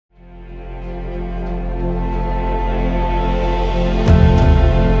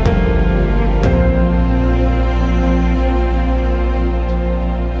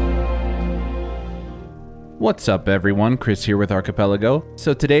What's up everyone, Chris here with Archipelago.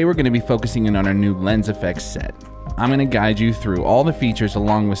 So today we're going to be focusing in on our new lens effects set. I'm going to guide you through all the features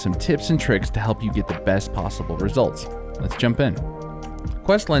along with some tips and tricks to help you get the best possible results. Let's jump in.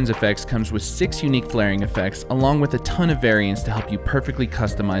 Quest Lens Effects comes with 6 unique flaring effects along with a ton of variants to help you perfectly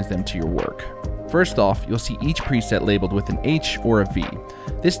customize them to your work. First off, you'll see each preset labeled with an H or a V.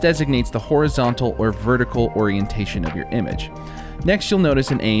 This designates the horizontal or vertical orientation of your image. Next, you'll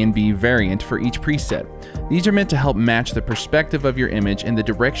notice an A and B variant for each preset. These are meant to help match the perspective of your image and the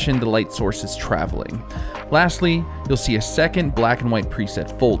direction the light source is traveling. Lastly, you'll see a second black and white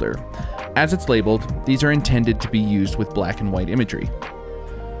preset folder. As it's labeled, these are intended to be used with black and white imagery.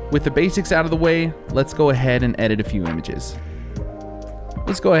 With the basics out of the way, let's go ahead and edit a few images.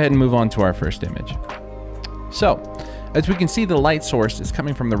 Let's go ahead and move on to our first image. So, as we can see, the light source is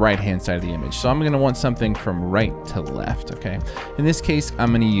coming from the right-hand side of the image. So I'm going to want something from right to left, okay? In this case,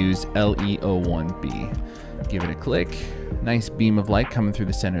 I'm going to use LE01B. Give it a click. Nice beam of light coming through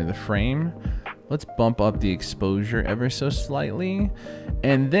the center of the frame. Let's bump up the exposure ever so slightly.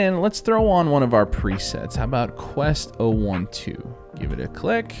 And then let's throw on one of our presets. How about Quest 012? Give it a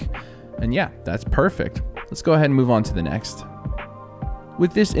click. And yeah, that's perfect. Let's go ahead and move on to the next.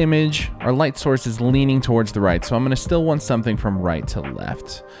 With this image, our light source is leaning towards the right, so I'm going to still want something from right to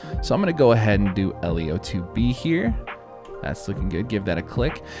left. So I'm going to go ahead and do LE02B here. That's looking good. Give that a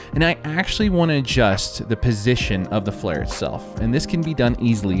click. And I actually want to adjust the position of the flare itself. And this can be done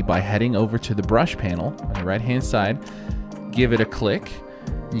easily by heading over to the brush panel on the right-hand side. Give it a click.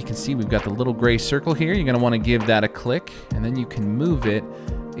 You can see we've got the little gray circle here. You're going to want to give that a click, and then you can move it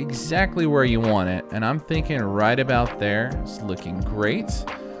exactly where you want it, and I'm thinking right about there. It's looking great.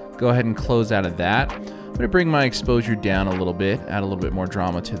 Go ahead and close out of that. I'm gonna bring my exposure down a little bit, add a little bit more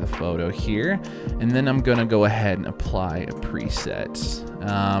drama to the photo here, and then I'm gonna go ahead and apply a preset.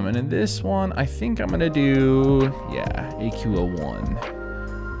 And in this one, I think I'm gonna do, AQ01.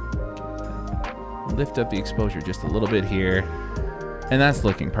 Lift up the exposure just a little bit here, and that's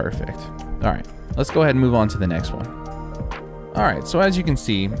looking perfect. All right, let's go ahead and move on to the next one. Alright, so as you can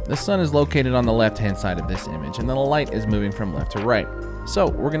see, the sun is located on the left-hand side of this image, and then the light is moving from left to right. So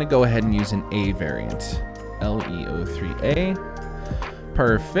we're going to go ahead and use an A variant, LE03A.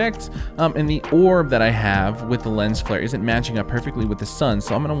 Perfect. And the orb that I have with the lens flare isn't matching up perfectly with the sun,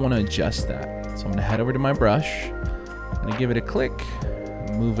 so I'm going to want to adjust that. So I'm going to head over to my brush, I'm going to give it a click,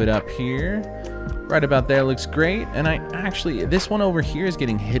 move it up here. Right about there looks great, and this one over here is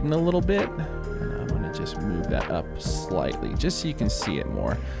getting hidden a little bit. Just move that up slightly just so you can see it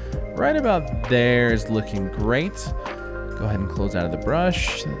more. Right about there is looking great. Go ahead and close out of the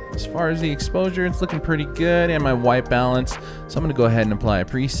brush. As far as the exposure, it's looking pretty good, and my white balance. So I'm going to go ahead and apply a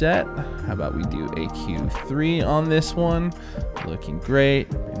preset. How about we do AQ3 on this one? Looking great.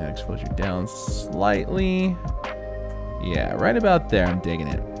 Bring that exposure down slightly. Yeah, right about there. I'm digging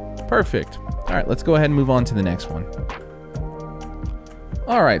it. Perfect. All right, let's go ahead and move on to the next one.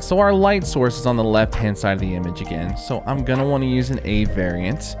 Alright, so our light source is on the left-hand side of the image again, so I'm going to want to use an A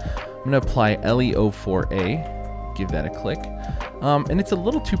variant. I'm going to apply LE04A, give that a click, and it's a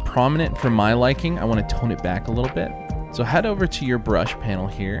little too prominent for my liking. I want to tone it back a little bit. So head over to your brush panel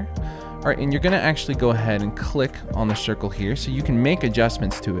here. Alright, and you're going to actually go ahead and click on the circle here so you can make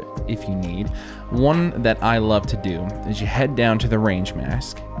adjustments to it if you need. One that I love to do is you head down to the range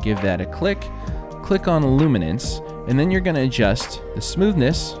mask, give that a click, click on luminance, and then you're going to adjust the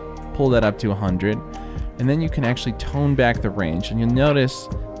smoothness, pull that up to 100, and then you can actually tone back the range, and you'll notice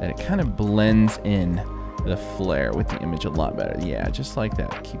that it kind of blends in the flare with the image a lot better. Yeah, just like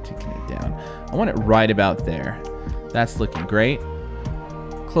that. Keep taking it down. I want it right about there. That's looking great.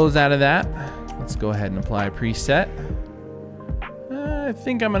 Close out of that. Let's go ahead and apply a preset. I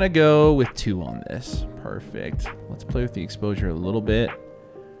think I'm going to go with 2 on this. Perfect. Let's play with the exposure a little bit.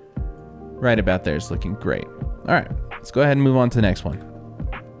 Right about there is looking great. All right, let's go ahead and move on to the next one.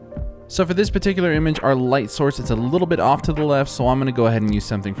 So for this particular image, our light source is a little bit off to the left, so I'm going to go ahead and use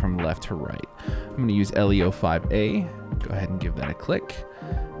something from left to right. I'm going to use LE05A. Go ahead and give that a click.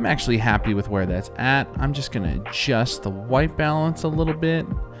 I'm actually happy with where that's at. I'm just going to adjust the white balance a little bit.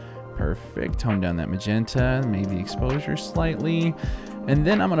 Perfect. Tone down that magenta, maybe exposure slightly. And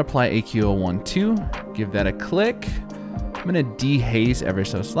then I'm going to apply AQ012. Give that a click. I'm going to dehaze ever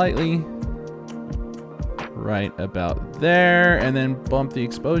so slightly. Right about there, and then bump the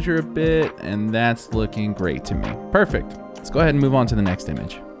exposure a bit, and that's looking great to me. Perfect. Let's go ahead and move on to the next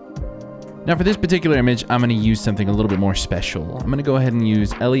image. Now for this particular image, I'm going to use something a little bit more special. I'm going to go ahead and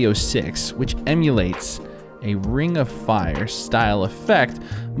use LE06, which emulates a ring of fire style effect,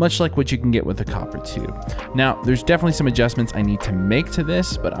 much like what you can get with the copper tube. Now, there's definitely some adjustments I need to make to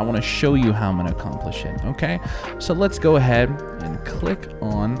this, but I want to show you how I'm going to accomplish it, okay? So let's go ahead and click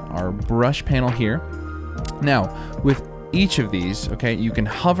on our brush panel here. Now, with each of these, okay, you can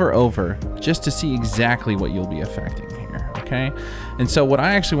hover over just to see exactly what you'll be affecting here, okay? And so what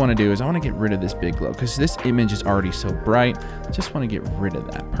I actually want to do is I want to get rid of this big glow because this image is already so bright. Just want to get rid of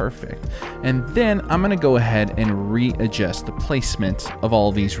that. Perfect. And then I'm going to go ahead and readjust the placement of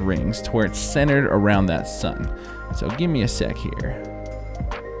all these rings to where it's centered around that sun. So give me a sec here.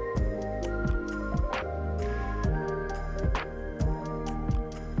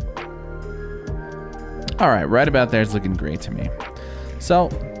 All right, right about there is looking great to me. So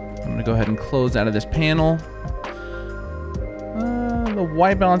I'm gonna go ahead and close out of this panel. The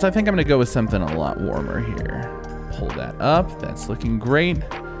white balance, I think I'm gonna go with something a lot warmer here. Pull that up, that's looking great.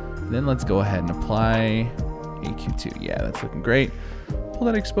 Then let's go ahead and apply AQ2. Yeah, that's looking great. Pull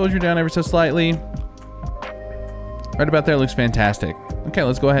that exposure down ever so slightly. Right about there looks fantastic. Okay,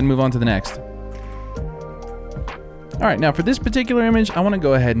 let's go ahead and move on to the next. All right, now for this particular image, I wanna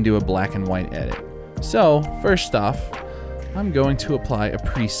go ahead and do a black and white edit. So, first off, I'm going to apply a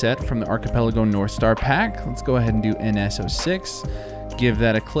preset from the Archipelago North Star pack. Let's go ahead and do NS06. Give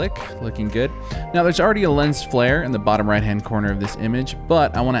that a click, looking good. Now, there's already a lens flare in the bottom right-hand corner of this image,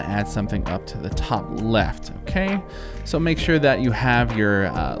 but I want to add something up to the top left, okay? So make sure that you have your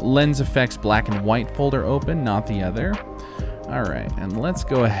lens effects black and white folder open, not the other. All right, and let's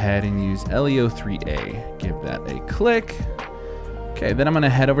go ahead and use LEO3A. Give that a click. Okay, then I'm gonna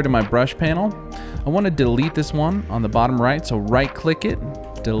head over to my brush panel. I wanna delete this one on the bottom right, so right click it,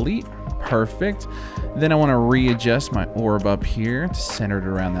 delete, perfect. Then I wanna readjust my orb up here to center it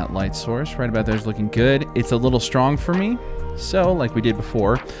around that light source. Right about there is looking good. It's a little strong for me, so like we did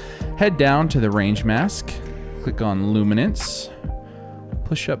before, head down to the range mask, click on luminance,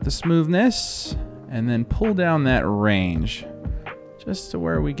 push up the smoothness, and then pull down that range, just to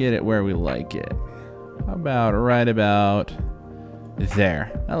where we get it where we like it. How about right about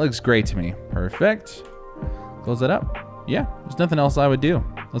there? That looks great to me. Perfect. Close that up. Yeah, there's nothing else I would do.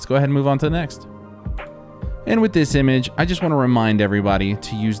 Let's go ahead and move on to the next. And with this image, I just want to remind everybody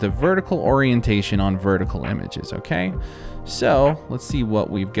to use the vertical orientation on vertical images, okay? So let's see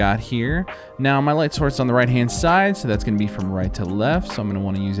what we've got here. Now my light source is on the right-hand side, so that's going to be from right to left. So I'm going to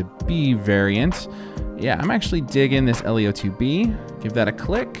want to use a B variant. Yeah, I'm actually digging this LEO2B. Give that a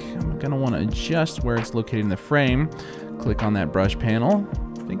click. I'm going to want to adjust where it's located in the frame. Click on that brush panel.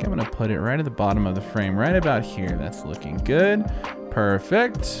 I think I'm going to put it right at the bottom of the frame, right about here. That's looking good.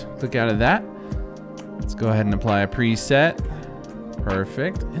 Perfect. Click out of that. Let's go ahead and apply a preset.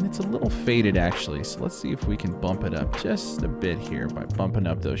 Perfect. And it's a little faded actually. So let's see if we can bump it up just a bit here by bumping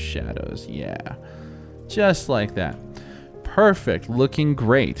up those shadows. Yeah, just like that. Perfect. Looking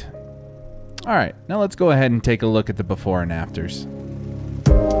great. All right, now let's go ahead and take a look at the before and afters.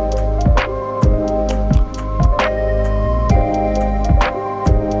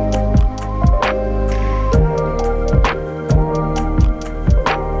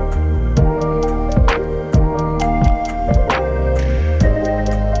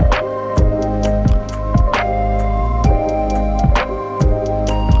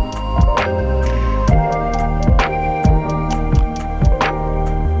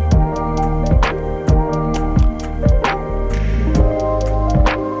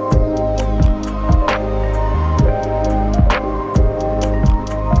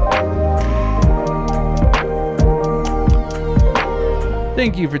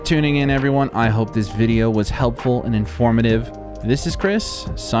 Thank you for tuning in, everyone. I hope this video was helpful and informative. This is Chris,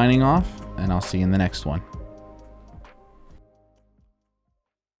 signing off, and I'll see you in the next one.